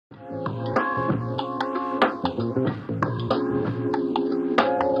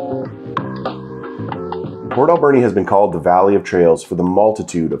Port Alberni has been called the Valley of Trails for the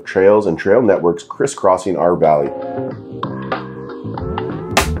multitude of trails and trail networks crisscrossing our valley.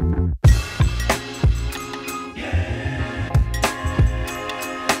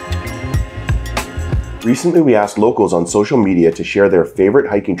 Recently, we asked locals on social media to share their favorite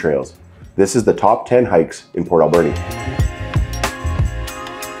hiking trails. This is the top 10 hikes in Port Alberni.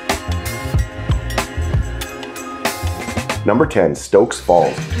 Number 10, Stokes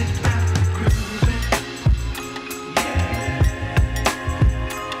Falls.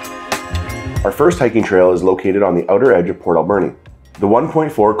 Our first hiking trail is located on the outer edge of Port Alberni. The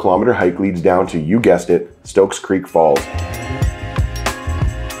 1.4 kilometer hike leads down to, you guessed it, Stokes Creek Falls.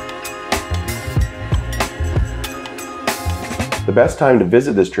 The best time to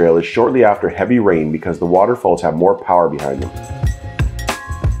visit this trail is shortly after heavy rain because the waterfalls have more power behind them.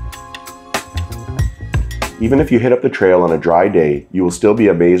 Even if you hit up the trail on a dry day, you will still be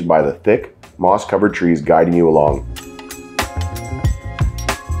amazed by the thick, moss-covered trees guiding you along.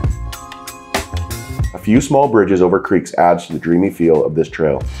 A few small bridges over creeks adds to the dreamy feel of this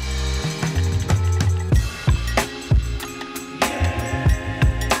trail.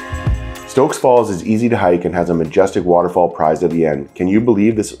 Stokes Falls is easy to hike and has a majestic waterfall prized at the end. Can you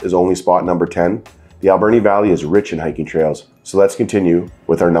believe this is only spot number 10? The Alberni Valley is rich in hiking trails, so let's continue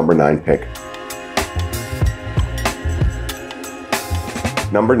with our number 9 pick.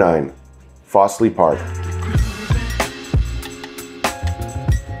 Number 9, Fossley Park.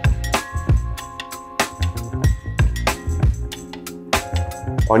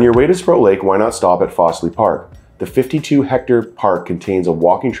 On your way to Sprout Lake, why not stop at Fossley Park? The 52-hectare park contains a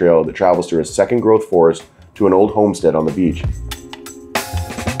walking trail that travels through a second-growth forest to an old homestead on the beach.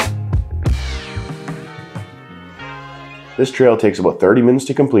 This trail takes about 30 minutes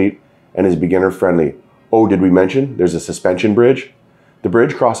to complete and is beginner-friendly. Oh, did we mention there's a suspension bridge? The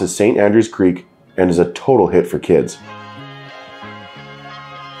bridge crosses St. Andrews Creek and is a total hit for kids.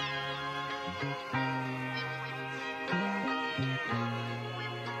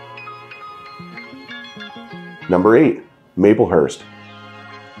 Number 8, Maplehurst.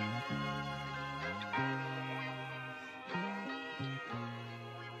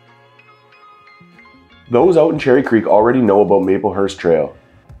 Those out in Cherry Creek already know about Maplehurst Trail,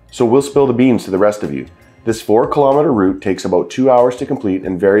 so we'll spill the beans to the rest of you. This 4-kilometer route takes about 2 hours to complete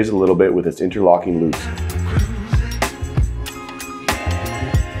and varies a little bit with its interlocking loops.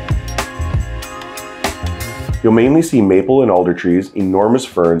 You'll mainly see maple and alder trees, enormous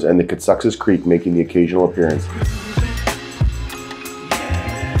ferns, and the Catsuxas Creek making the occasional appearance.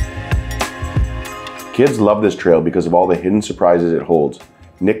 Kids love this trail because of all the hidden surprises it holds.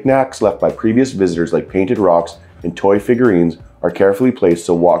 Knickknacks left by previous visitors like painted rocks and toy figurines are carefully placed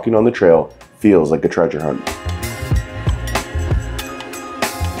so walking on the trail feels like a treasure hunt.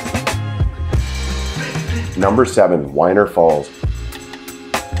 Number 7, Weiner Falls.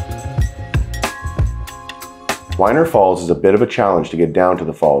 Weiner Falls is a bit of a challenge to get down to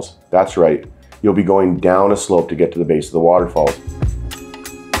the falls. That's right, you'll be going down a slope to get to the base of the waterfalls.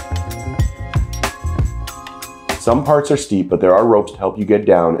 Some parts are steep, but there are ropes to help you get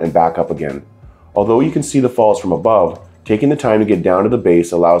down and back up again. Although you can see the falls from above, taking the time to get down to the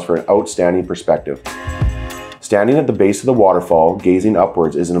base allows for an outstanding perspective. Standing at the base of the waterfall, gazing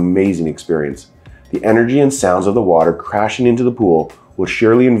upwards is an amazing experience. The energy and sounds of the water crashing into the pool will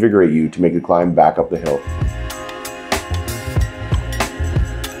surely invigorate you to make the climb back up the hill.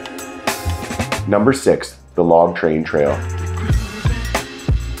 Number 6, the Log Train Trail.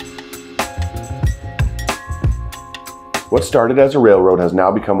 What started as a railroad has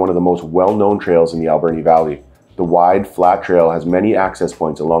now become one of the most well-known trails in the Alberni Valley. The wide, flat trail has many access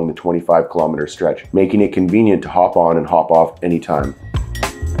points along the 25-kilometer stretch, making it convenient to hop on and hop off anytime.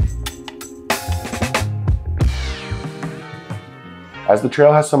 As the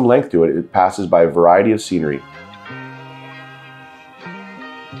trail has some length to it, it passes by a variety of scenery.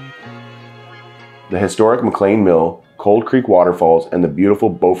 The historic McLean Mill, Cold Creek Waterfalls, and the beautiful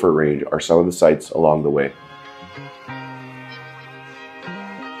Beaufort Range are some of the sights along the way.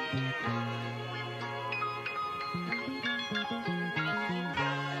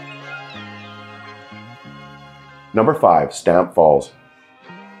 Number 5, Stamp Falls.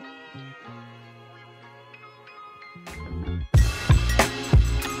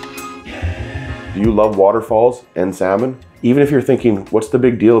 Do you love waterfalls and salmon? Even if you're thinking, what's the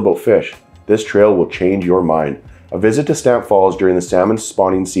big deal about fish? This trail will change your mind. A visit to Stamp Falls during the salmon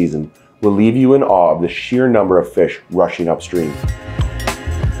spawning season will leave you in awe of the sheer number of fish rushing upstream.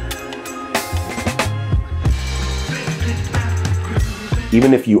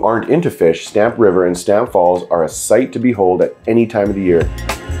 Even if you aren't into fish, Stamp River and Stamp Falls are a sight to behold at any time of the year.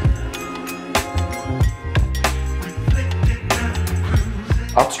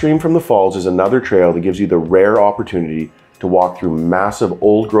 Upstream from the falls is another trail that gives you the rare opportunity to walk through massive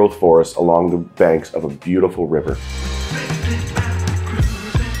old-growth forests along the banks of a beautiful river.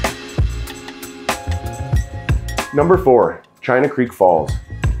 Number 4, China Creek Falls.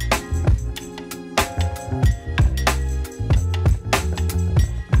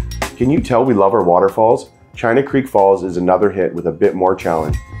 Can you tell we love our waterfalls? China Creek Falls is another hit with a bit more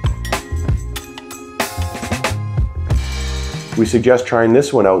challenge. We suggest trying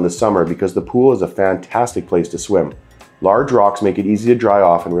this one out in the summer because the pool is a fantastic place to swim. Large rocks make it easy to dry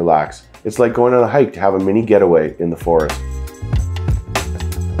off and relax. It's like going on a hike to have a mini getaway in the forest.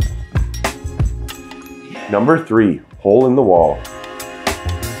 Number 3, Hole in the Wall.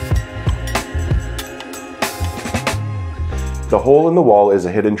 The hole in the wall is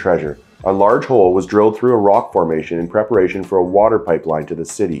a hidden treasure. A large hole was drilled through a rock formation in preparation for a water pipeline to the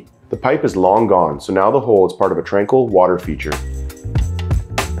city. The pipe is long gone, so now the hole is part of a tranquil water feature.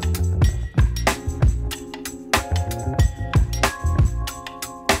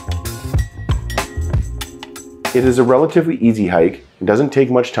 It is a relatively easy hike and doesn't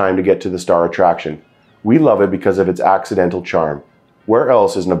take much time to get to the star attraction. We love it because of its accidental charm. Where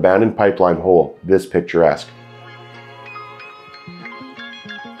else is an abandoned pipeline hole this picturesque?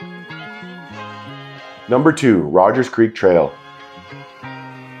 Number 2, Rogers Creek Trail.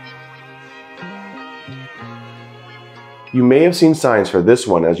 You may have seen signs for this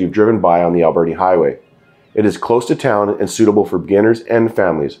one as you've driven by on the Alberni Highway. It is close to town and suitable for beginners and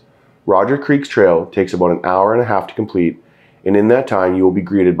families. Rogers Creek's trail takes about an hour and a half to complete, and in that time you will be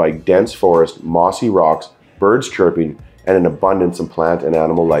greeted by dense forest, mossy rocks, birds chirping, and an abundance of plant and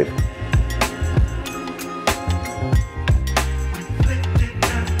animal life.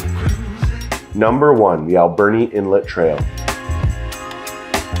 Number 1, the Alberni Inlet Trail.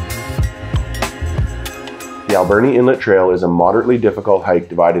 The Alberni Inlet Trail is a moderately difficult hike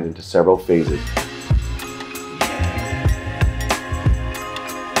divided into several phases.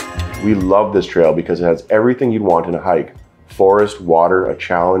 We love this trail because it has everything you'd want in a hike: forest, water, a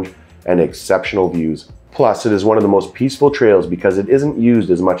challenge, and exceptional views. Plus, it is one of the most peaceful trails because it isn't used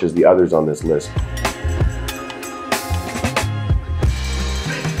as much as the others on this list.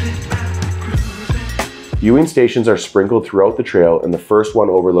 Viewing stations are sprinkled throughout the trail, and the first one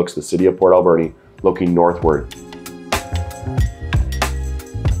overlooks the city of Port Alberni, looking northward.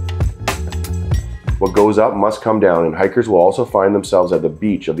 What goes up must come down, and hikers will also find themselves at the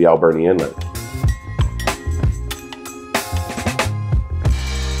beach of the Alberni Inlet.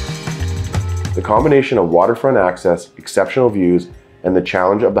 The combination of waterfront access, exceptional views, and the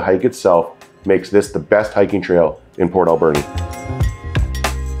challenge of the hike itself makes this the best hiking trail in Port Alberni.